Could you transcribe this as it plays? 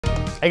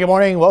Hey, good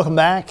morning. Welcome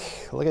back.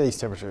 Look at these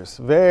temperatures.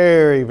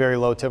 Very, very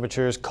low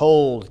temperatures,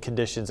 cold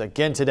conditions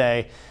again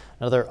today.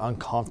 Another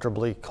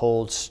uncomfortably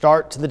cold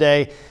start to the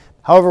day.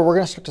 However, we're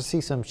going to start to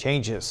see some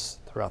changes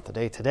throughout the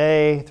day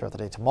today, throughout the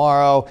day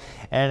tomorrow,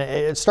 and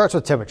it starts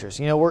with temperatures.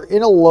 You know, we're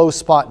in a low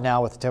spot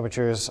now with the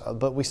temperatures,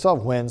 but we still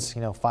have winds,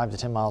 5 to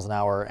 10 miles an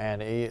hour,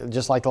 and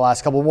just like the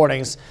last couple of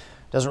mornings,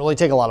 doesn't really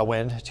take a lot of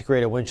wind to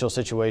create a wind chill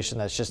situation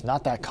that's just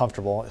not that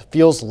comfortable. It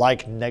feels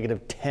like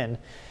 -10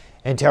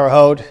 in Terre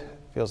Haute.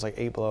 Feels like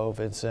 8 below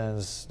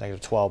Vincennes,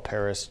 -12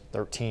 Paris,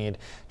 13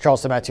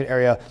 Charleston, Mattoon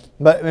area.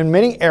 But in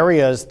many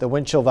areas, the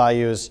wind chill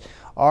values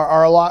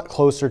are a lot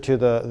closer to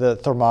the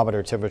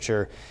thermometer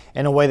temperature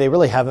in a way they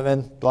really haven't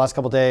been the last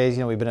couple of days.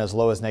 We've been as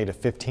low as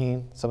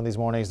 -15 some of these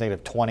mornings,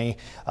 -20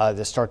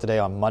 to start the day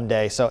on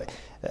Monday. So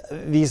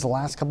these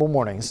last couple of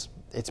mornings,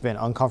 it's been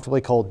uncomfortably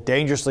cold,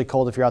 dangerously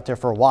cold if you're out there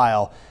for a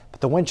while, but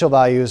the wind chill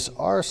values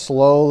are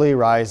slowly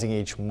rising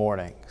each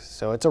morning.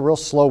 So it's a real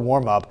slow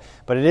warm up,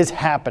 but it is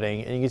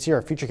happening, and you can see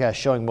our futurecast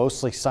showing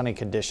mostly sunny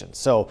conditions.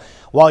 So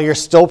while you're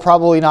still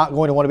probably not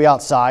going to want to be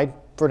outside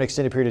for an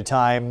extended period of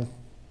time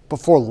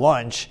before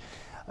lunch,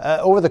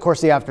 over the course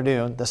of the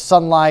afternoon, the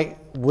sunlight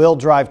will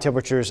drive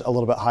temperatures a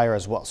little bit higher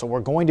as well. So we're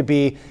going to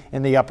be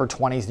in the upper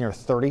 20s, near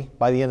 30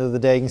 by the end of the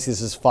day. You can see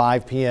this is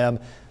 5 p.m.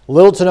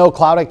 Little to no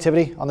cloud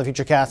activity on the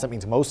futurecast. That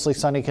means mostly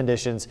sunny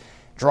conditions,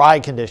 dry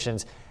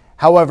conditions.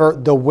 However,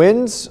 the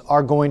winds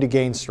are going to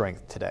gain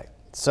strength today.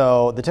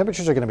 So the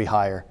temperatures are going to be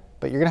higher,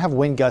 but you're going to have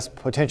wind gusts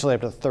potentially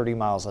up to 30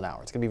 miles an hour.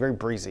 It's going to be very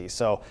breezy.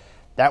 So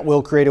that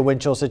will create a wind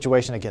chill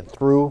situation again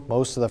through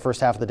most of the first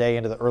half of the day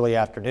into the early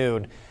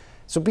afternoon.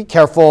 So be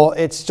careful.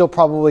 It's still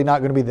probably not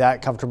going to be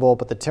that comfortable,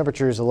 but the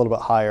temperature is a little bit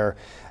higher.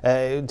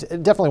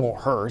 It definitely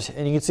won't hurt.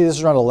 And you can see this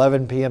is around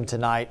 11 p.m.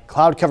 tonight.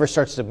 Cloud cover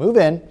starts to move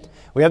in.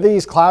 We have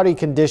these cloudy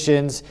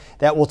conditions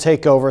that will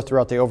take over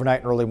throughout the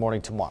overnight and early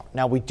morning tomorrow.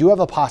 Now, we do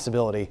have a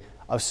possibility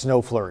of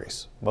snow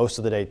flurries most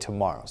of the day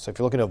tomorrow. So if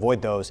you're looking to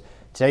avoid those,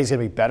 today's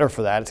going to be better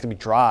for that. It's going to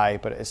be dry,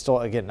 but it's still,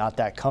 again, not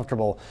that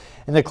comfortable.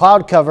 And the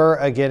cloud cover,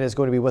 again, is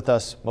going to be with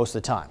us most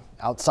of the time.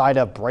 Outside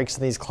of breaks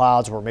in these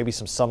clouds where maybe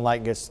some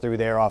sunlight gets through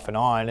there off and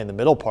on in the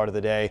middle part of the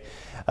day,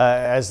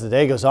 as the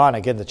day goes on,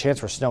 again, the chance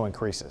for snow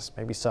increases.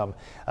 Maybe some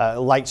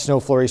light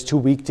snow flurries, too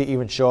weak to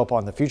even show up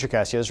on the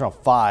futurecast. Yeah, it's around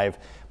 5.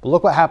 But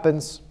look what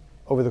happens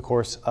over the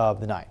course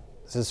of the night.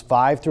 This is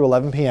 5 through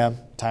 11 p.m.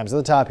 Times at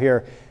the top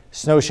here.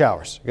 Snow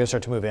showers are going to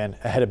start to move in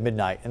ahead of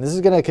midnight. And this is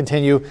going to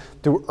continue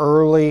through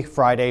early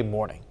Friday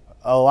morning,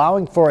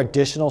 allowing for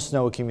additional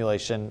snow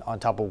accumulation on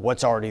top of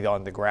what's already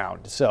on the ground.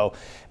 So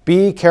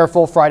be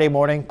careful Friday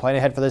morning. Plan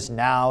ahead for this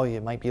now.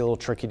 It might be a little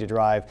tricky to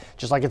drive,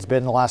 just like it's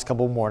been the last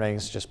couple of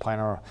mornings. Just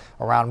plan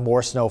around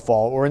more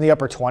snowfall. We're in the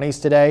upper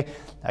 20s today.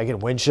 Again,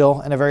 wind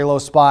chill in a very low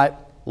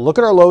spot. Look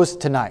at our lows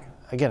tonight.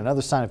 Again,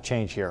 another sign of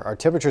change here. Our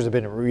temperatures have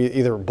been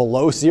either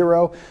below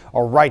zero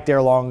or right there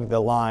along the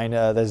line,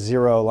 the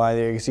zero line.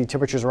 There you can see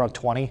temperatures around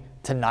 20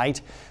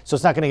 tonight. So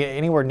it's not going to get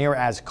anywhere near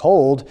as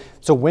cold.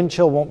 So wind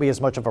chill won't be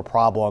as much of a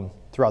problem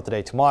throughout the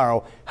day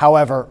tomorrow.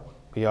 However,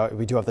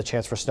 we do have the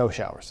chance for snow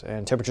showers,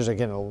 and temperatures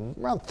again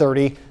around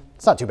 30.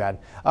 It's not too bad.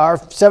 Our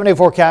 7-day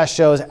forecast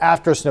shows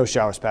after snow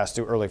showers pass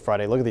through early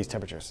Friday. Look at these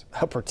temperatures,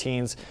 upper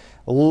teens,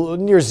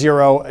 near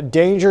zero,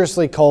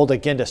 dangerously cold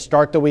again to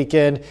start the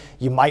weekend.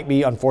 You might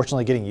be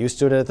unfortunately getting used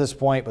to it at this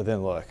point, but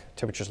then look,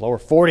 temperatures lower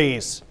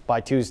 40s by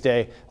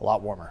Tuesday, a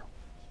lot warmer.